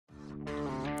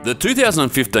the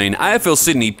 2015 AFL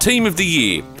Sydney Team of the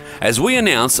Year, as we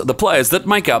announce the players that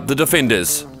make up the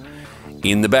defenders.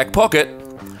 In the back pocket,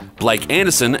 Blake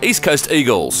Anderson, East Coast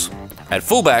Eagles. At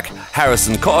fullback,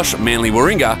 Harrison Kosh, Manly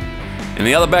Warringah. In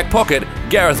the other back pocket,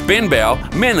 Gareth Benbow,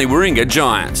 Manly Warringah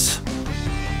Giants.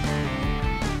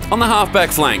 On the half-back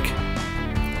flank,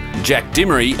 Jack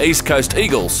Dimmery, East Coast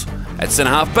Eagles. At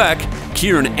centre-half back,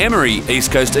 Kieran Emery,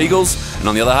 East Coast Eagles. And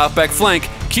on the other half-back flank,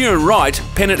 Kieran Wright,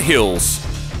 Pennant Hills.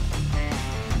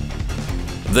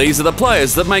 These are the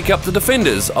players that make up the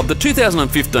defenders of the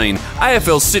 2015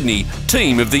 AFL Sydney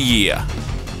Team of the Year.